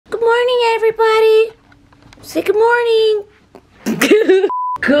Say good morning.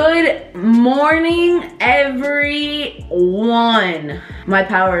 Good morning, everyone. My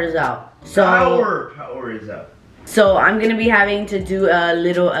power is out. So Power is out. So I'm gonna be having to do a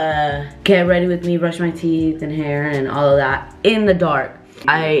little get ready with me, brush my teeth and hair and all of that in the dark.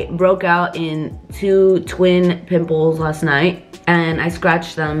 I broke out in 2 twin pimples last night and I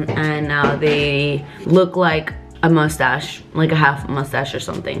scratched them and now they look like a mustache, like a half mustache or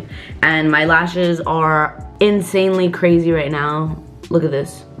something. And my lashes are insanely crazy right now. Look at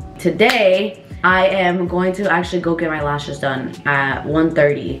this. Today, I am going to actually go get my lashes done at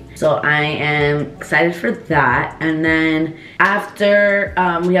 1:30. So I am excited for that. And then after,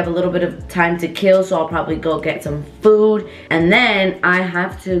 we have a little bit of time to kill, so I'll probably go get some food. And then I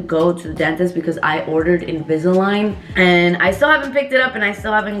have to go to the dentist because I ordered Invisalign. And I still haven't picked it up and I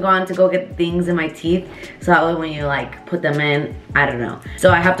still haven't gone to go get things in my teeth. So that way when you like put them in, I don't know.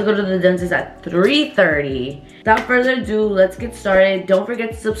 So I have to go to the dentist at 3:30. Without further ado, let's get started. Don't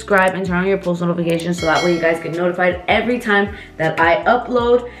forget to subscribe and turn on your post notifications so that way you guys get notified every time that I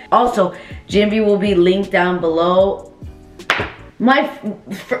upload. Also, GMB will be linked down below. Our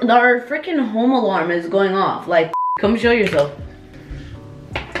freaking home alarm is going off. Like, come show yourself.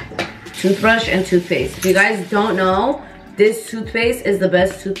 Toothbrush and toothpaste. If you guys don't know, this toothpaste is the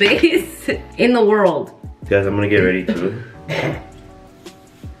best toothpaste in the world. Guys, I'm gonna get ready too.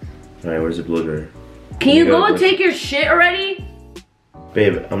 Alright, where's the blow dryer? Can you go and take your shit already?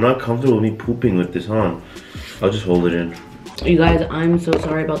 Babe, I'm not comfortable with me pooping with this on. I'll just hold it in. You guys, I'm so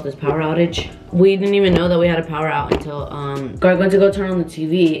sorry about this power outage. We didn't even know that we had a power out until Garik went to go turn on the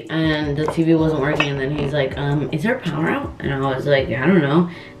TV and the TV wasn't working, and then he's like, is there power out? And I was like, I don't know.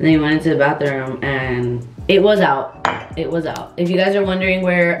 And then he went into the bathroom and it was out. It was out. If you guys are wondering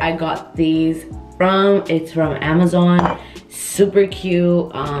where I got these from, it's from Amazon. Super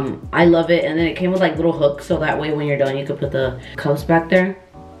cute. I love it. And then it came with like little hooks so that way when you're done you could put the cups back there.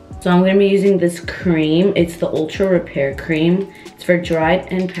 So I'm gonna be using this cream. It's the Ultra Repair Cream. It's for dried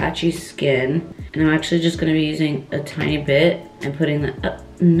and patchy skin. And I'm actually just gonna be using a tiny bit and putting that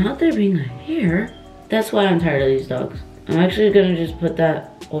not there being a hair. That's why I'm tired of these dogs. I'm actually gonna just put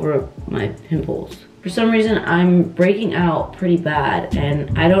that over my pimples. For some reason, I'm breaking out pretty bad,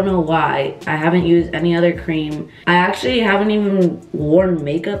 and I don't know why. I haven't used any other cream. I actually haven't even worn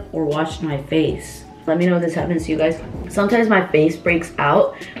makeup or washed my face. Let me know if this happens to you guys. Sometimes my face breaks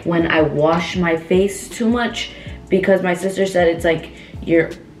out when I wash my face too much because my sister said it's like you're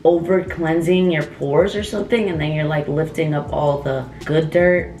over cleansing your pores or something, and then you're like lifting up all the good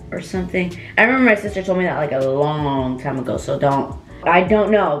dirt or something. I remember my sister told me that like a long time ago, so I don't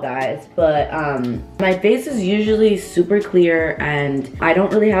know guys, but my face is usually super clear and I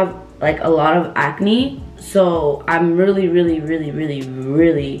don't really have like a lot of acne, so I'm really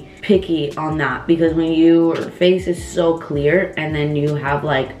picky on that, because when your face is so clear and then you have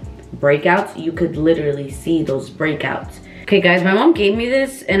like breakouts, you could literally see those breakouts. Okay guys, my mom gave me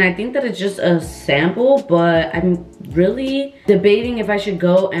this and I think that it's just a sample, but I'm really debating if I should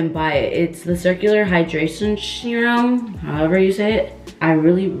go and buy it. It's the circular hydration serum, however you say it. I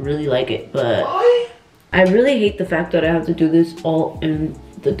really like it, but I really hate the fact that I have to do this all in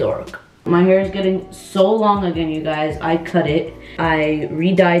the dark. My hair is getting so long again, you guys. I cut it, I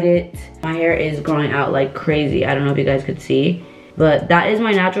re-dyed it. My hair is growing out like crazy. I don't know if you guys could see, but that is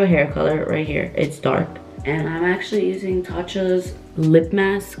my natural hair color right here. It's dark. And I'm actually using Tatcha's lip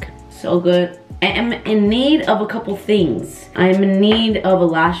mask. So good. I am in need of a couple things. I am in need of a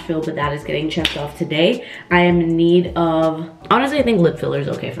lash fill, but that is getting checked off today. I am in need of, honestly, I think lip filler is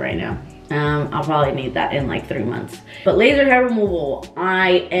okay for right now. I'll probably need that in like 3 months. But laser hair removal,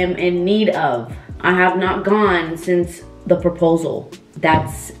 I am in need of. I have not gone since the proposal.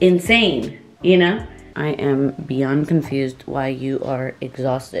 That's insane, you know? I am beyond confused why you are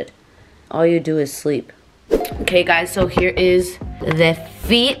exhausted. All you do is sleep. Okay guys, so here is the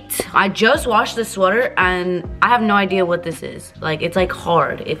feet. I just washed the sweater and I have no idea what this is. Like, it's like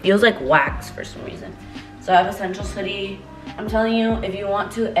hard. It feels like wax for some reason. So I have Essentials hoodie. I'm telling you, if you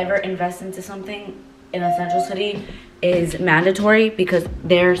want to ever invest into something, an Essentials hoodie is mandatory because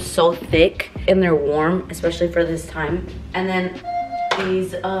they're so thick and they're warm, especially for this time. And then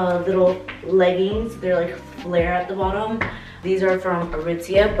these little leggings, they're like flare at the bottom. These are from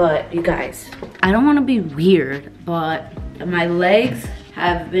Aritzia, but you guys, I don't want to be weird, but my legs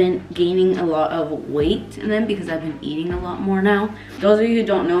have been gaining a lot of weight in them because I've been eating a lot more now. Those of you who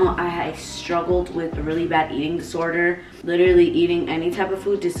don't know, I struggled with a really bad eating disorder. Literally eating any type of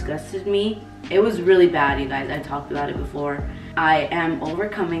food disgusted me. It was really bad, you guys. I talked about it before. I am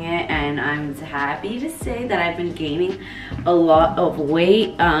overcoming it, and I'm happy to say that I've been gaining a lot of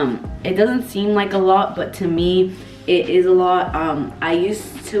weight. It doesn't seem like a lot, but to me it is a lot. I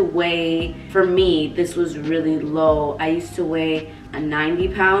used to weigh, for me this was really low, I used to weigh 90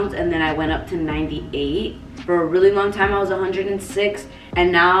 pounds and then I went up to 98. For a really long time I was 106,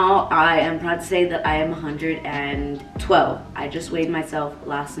 and now I am proud to say that I am 112. I just weighed myself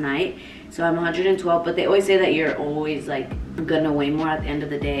last night, so I'm 112, but they always say that you're always like gonna weigh more at the end of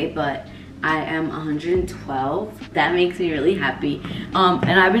the day, but I am 112. That makes me really happy.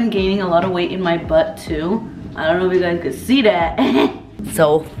 And I've been gaining a lot of weight in my butt too. I don't know if you guys could see that.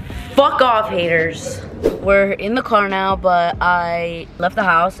 So fuck off, haters. We're in the car now, but I left the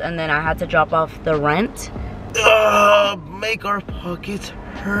house and then I had to drop off the rent. Make our pockets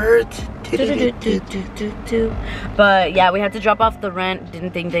hurt. But yeah, we had to drop off the rent.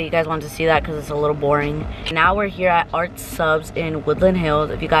 Didn't think that you guys wanted to see that because it's a little boring. Now we're here at Art Subs in Woodland Hills.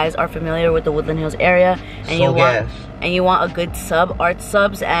 If you guys are familiar with the Woodland Hills area and you want a good sub, Art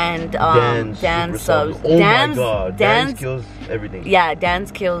Subs and Dan subs. Oh my god, Dan's kills everything. Yeah,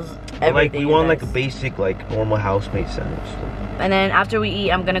 Dan's kills everything. Like we want like a basic like normal housemate sandwich. And then after we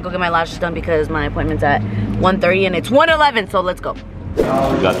eat, I'm gonna go get my lashes done because my appointment's at 1:30 and it's 1:11, so let's go. You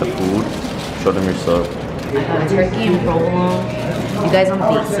got the food. Show them your sub. I got turkey and provolone. You guys, I'm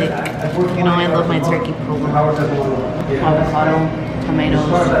basic. You know I love my turkey provolone. Avocado, tomatoes,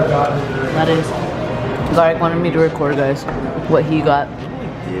 lettuce. Garik wanted me to record, guys, what he got.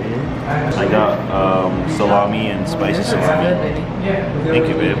 I got salami and spicy salami. Thank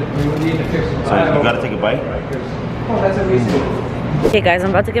you, babe. So you gotta take a bite. Okay guys, I'm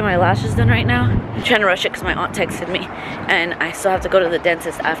about to get my lashes done right now. I'm trying to rush it because my aunt texted me and I still have to go to the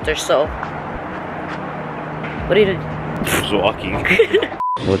dentist after, so. What are you doing? Just walking.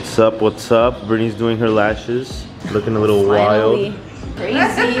 What's up, what's up? Britney's doing her lashes. Looking a little wild.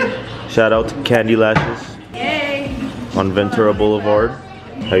 Crazy. Shout out to Candy Lashes. Yay. On Ventura Boulevard.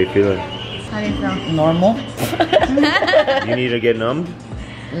 How you feeling? How do you feel? Normal. You need to get numbed?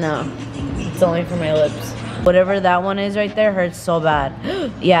 No, it's only for my lips. Whatever that one is right there hurts so bad.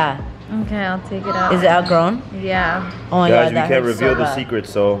 Yeah. Okay, I'll take it out. Is it outgrown? Yeah. Oh my Guys, god, that we can't hurts reveal so the bad. secret,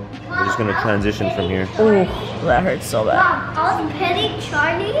 so we're just gonna transition from here. Ooh, that hurts so bad. I was petting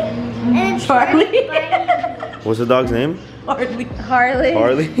Charlie and Charlie? What's the dog's name? Hardly. Harley.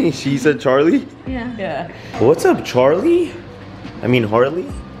 Harley? She said Charlie? Yeah. Yeah. What's up, Charlie? I mean Harley?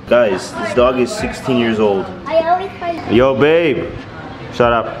 Guys, this dog is 16 years old. I always find Yo, babe.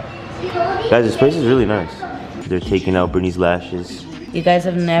 Shut up. Guys, this place is really nice. They're taking out Britney's lashes. You guys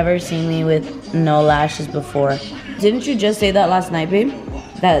have never seen me with no lashes before. Didn't you just say that last night, babe?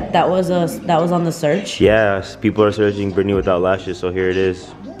 That was on the search? Yes, people are searching Britney without lashes, so here it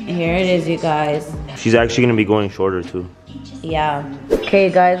is. Here it is, you guys. She's actually gonna be going shorter too. Yeah. Okay,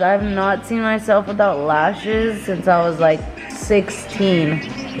 guys, I've not seen myself without lashes since I was like 16.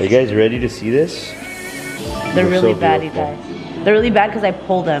 Are you guys ready to see this? They're They're really so bad, you beautiful. guys. They're really bad because I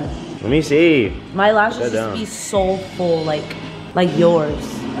pull them. Let me see. My lashes Sit used to down. be so full, like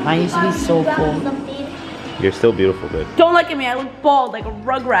yours. Mine used to be so full. You're still beautiful, babe. Don't look at me, I look bald like a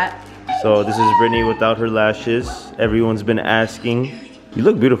rugrat. So this is Britney without her lashes. Everyone's been asking. You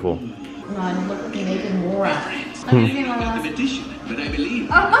look beautiful. No, I don't look like a naked moron.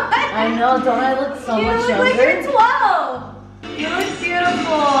 I know, don't I look so much younger? 12. You look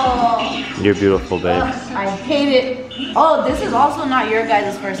beautiful. You're beautiful, babe. I hate it. Oh, this is also not your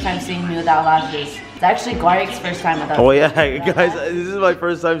guys' first time seeing me without lashes. It's actually Garik's first time without Oh yeah, guys, this is my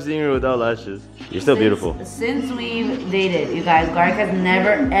first time seeing her without lashes. You're still beautiful. Since we've dated, you guys, Garik has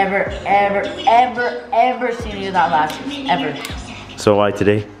never, ever seen me without lashes. Ever. So why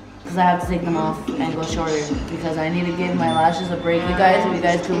today? Because I have to take them off and go shorter. Because I need to give my lashes a break, you guys. If you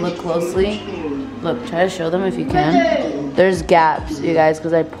guys can look closely. Look, try to show them if you can. There's gaps, you guys,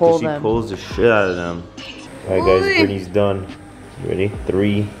 because I pull She them. pulls the shit out of them. Alright guys, Britney's done. You ready?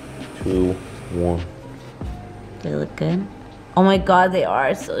 3, 2, 1. They look good. Oh my god, they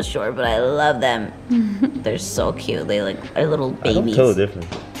are so short, but I love them. They're so cute. They look like little I don't babies. tell the difference.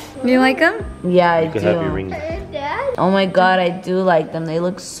 You like them? Yeah, I You can have your do. ring. Dad? Oh my god, I do like them. They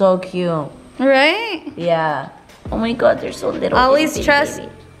look so cute. Right? Yeah. Oh my god, they're so little. Always bitty trust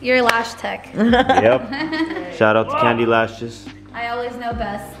baby. your lash tech. Yep. Shout out to Candy Lashes. I always know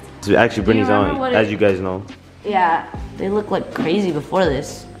best. It's actually Britney's remember on, what as it- you guys know. Yeah, they look like crazy before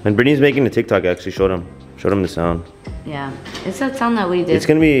this. And Britney's making a TikTok actually. Show them the sound. Yeah, it's that sound that we did. It's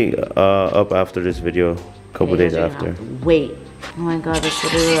gonna be up after this video, a couple days after. Wait. Oh my god, that's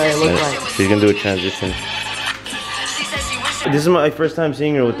literally what I look like. She's gonna do a transition. This is my first time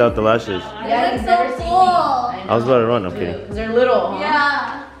seeing her without the lashes. Yeah, That's so cool. I was about to run. I'm kidding. Because they're little,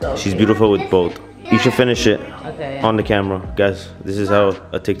 huh? Yeah. She's beautiful with both. You should finish it Okay. on the camera. Guys, this is how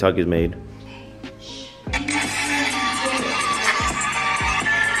a TikTok is made.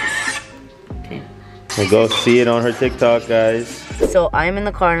 Okay. We'll go see it on her TikTok, guys. So I'm in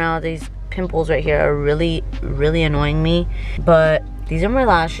the car now. These pimples right here are really, really annoying me. But these are my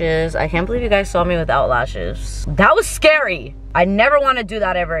lashes. I can't believe you guys saw me without lashes. That was scary. I never want to do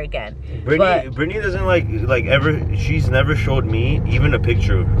that ever again. Britney doesn't like ever. She's never showed me even a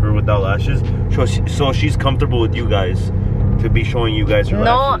picture of her without lashes. So she's comfortable with you guys to be showing you guys her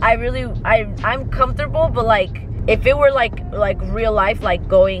lashes. I'm comfortable, but like if it were like real life, like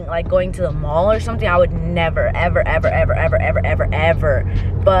going to the mall or something, I would never ever.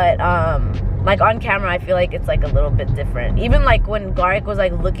 But like on camera, I feel like it's like a little bit different. Even like when Garik was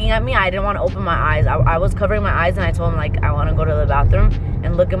like looking at me, I didn't want to open my eyes. I was covering my eyes, and I told him like I want to go to the bathroom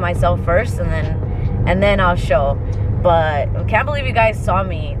and look at myself first, and then I'll show. But I can't believe you guys saw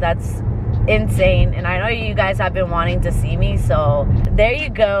me. That's insane, and I know you guys have been wanting to see me, so there you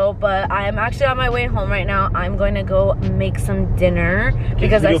go. But I am actually on my way home right now. I'm going to go make some dinner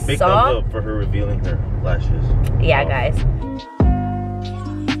because I saw thumbs up for her revealing her lashes. Yeah, guys.